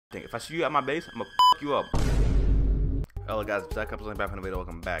If I see you at my base, I'm gonna fuck you up. Hello guys, Jack up back from the video.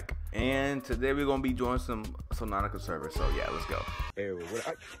 Welcome back. And today we're gonna be joining some Subnautica server. So yeah, let's go.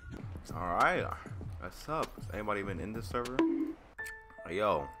 All right, what's up? Is anybody even in this server? Hey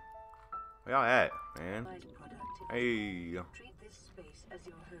yo, where y'all at, man? Hey.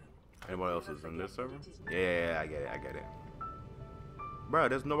 Anybody else is in this server? Yeah, I get it. Bro,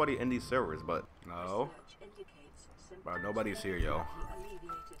 there's nobody in these servers, but no. Bro, nobody's here, yo.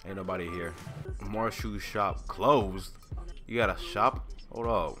 Ain't nobody here. More shoe shop closed. You got a shop? Hold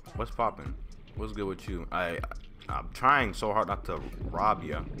up. What's poppin'? What's good with you? I'm trying so hard not to rob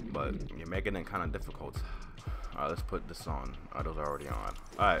you, but you're making it kind of difficult. Alright, let's put this on. Those are already on.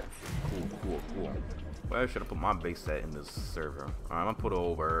 Alright, cool. Where should I put my base at in this server? Alright, I'm gonna put it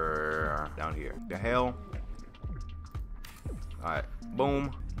over down here. The hell? Alright,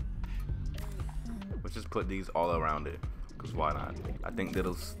 boom. Let's just put these all around it, cause why not? I think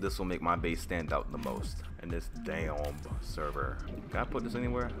this will make my base stand out the most in this damn server. Can I put this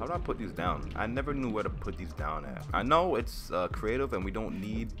anywhere? How do I put these down? I never knew where to put these down at. I know it's creative and we don't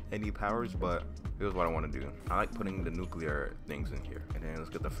need any powers, but here's what I want to do. I like putting the nuclear things in here. And then let's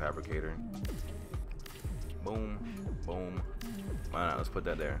get the fabricator. Boom. Why not? Let's put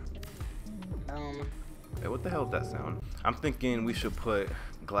that there. Hey, what the hell is that sound? I'm thinking we should put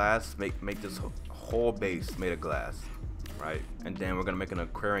glass, make this whole base made of glass, right? And then we're gonna make an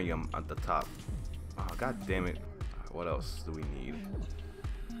aquarium at the top. Oh, god damn it. What else do we need?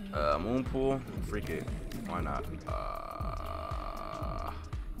 Moon pool? Freak it. Why not?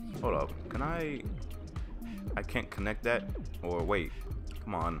 Hold up. Can I can't connect that? Or wait.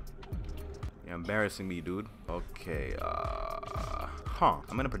 Come on. You're embarrassing me, dude. Okay,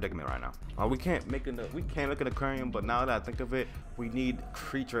 I'm in a predicament right now. We can't make an aquarium, but now that I think of it, we need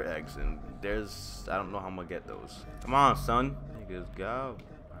creature eggs, and I don't know how I'm gonna get those. Come on, son. Niggas go.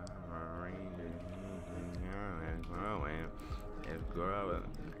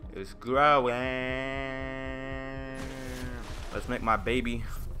 It's growing. Let's make my baby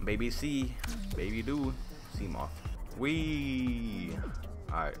C, baby dude, sea moth. Wee.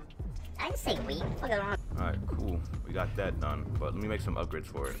 All right. I didn't say we. Alright, cool. We got that done. But let me make some upgrades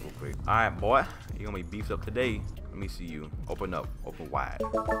for it real quick. Alright, boy. You're gonna be beefed up today. Let me see you. Open up. Open wide.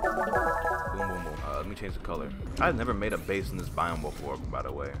 Boom. Let me change the color. I've never made a base in this biome before, by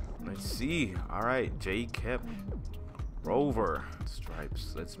the way. Let's see. Alright, J Kep. Rover.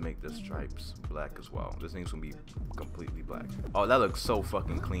 Stripes. Let's make the stripes black as well. This thing's gonna be completely black. Oh, that looks so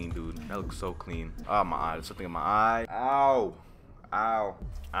fucking clean, dude. That looks so clean. Oh, my eye. There's something in my eye. Ow.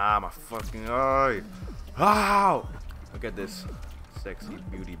 My fucking eye. Ow! Look at this sexy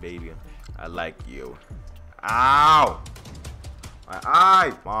beauty baby. I like you. Ow! My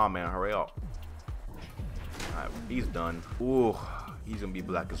eye! Come on, man, hurry up. Alright, he's done. Ooh, he's gonna be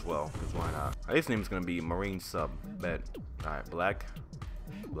black as well, because why not? His name's gonna be Marine Sub. Bet. Alright, black.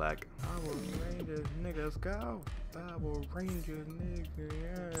 Power Rangers, niggas go. Power Rangers,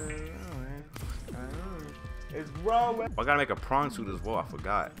 niggas. It's growing. I gotta make a prawn suit as well. I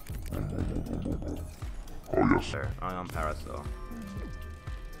forgot. Oh yes, sir. I'm Parasol.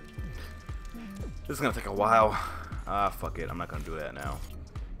 This is gonna take a while. Fuck it. I'm not gonna do that now.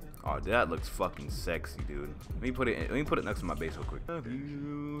 Oh, that looks fucking sexy, dude. Let me put it next to my base real quick. Love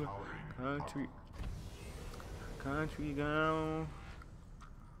you, country girl.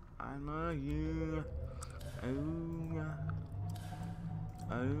 I love you.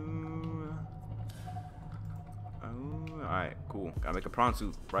 Alright, cool. Gotta make a prawn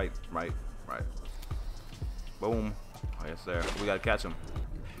suit. Right. Boom. Oh, yes, sir. We gotta catch him.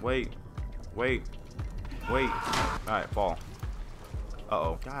 Wait. Alright, fall.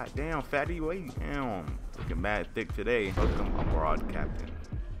 Uh-oh. God damn, fatty. Wait. Damn. Looking mad thick today. Welcome aboard, Captain.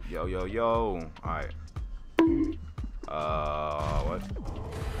 Yo. Alright. What?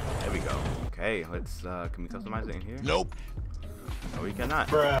 There we go. Okay, let's, can we customize it in here? Nope. No, we cannot.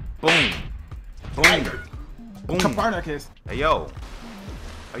 Bruh. Boom. Copernicus. Hey, yo.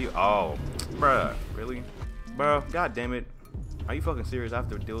 Are you? Oh, bruh. Really? Bruh, god damn it. Are you fucking serious? I have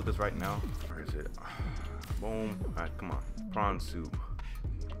to deal with this right now. Where is it? Boom. Alright, come on. Prawn soup.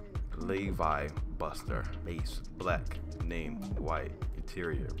 Levi Buster. Base. Black. Name. White.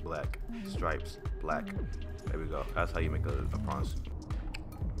 Interior. Black. Stripes. Black. There we go. That's how you make a prawn soup.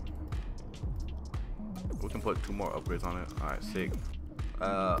 We can put 2 more upgrades on it. Alright, sick.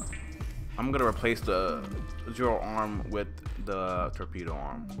 I'm gonna replace the drill arm with the torpedo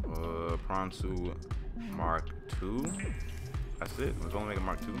arm. Prawn suit Mark II. That's it. We're gonna make a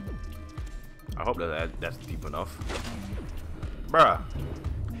Mark II. I hope that's deep enough. Bruh.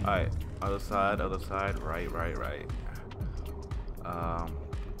 Alright. Other side. Right.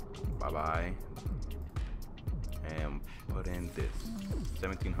 Bye-bye. And put in this.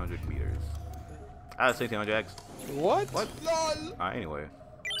 1,700 meters. 1,600 X. What? LOL. Alright, anyway.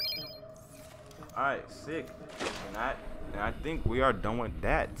 Alright, sick. And I think we are done with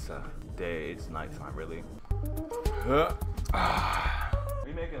that. It's nighttime, really.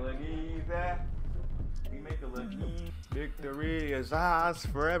 We make it look easy. We make it look easy. Victory is ours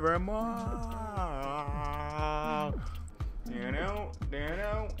forevermore.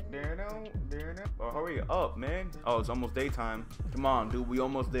 Oh, hurry up, man. Oh, it's almost daytime. Come on, dude. We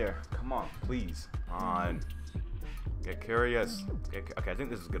almost there. Come on, please. Come on. Get curious. Okay, I think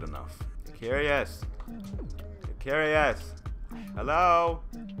this is good enough. Get curious. Get curious. Hello?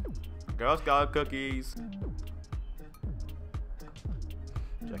 Girl Scout cookies.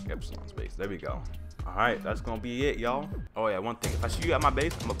 Check Epsilon space. There we go. Alright, that's gonna be it, y'all. Oh yeah, one thing. If I see you at my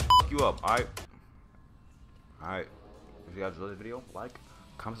base, I'm gonna f you up, alright? Alright. If you guys enjoyed this video, like,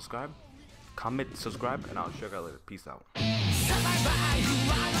 comment, subscribe, and I'll check you out later. Peace out.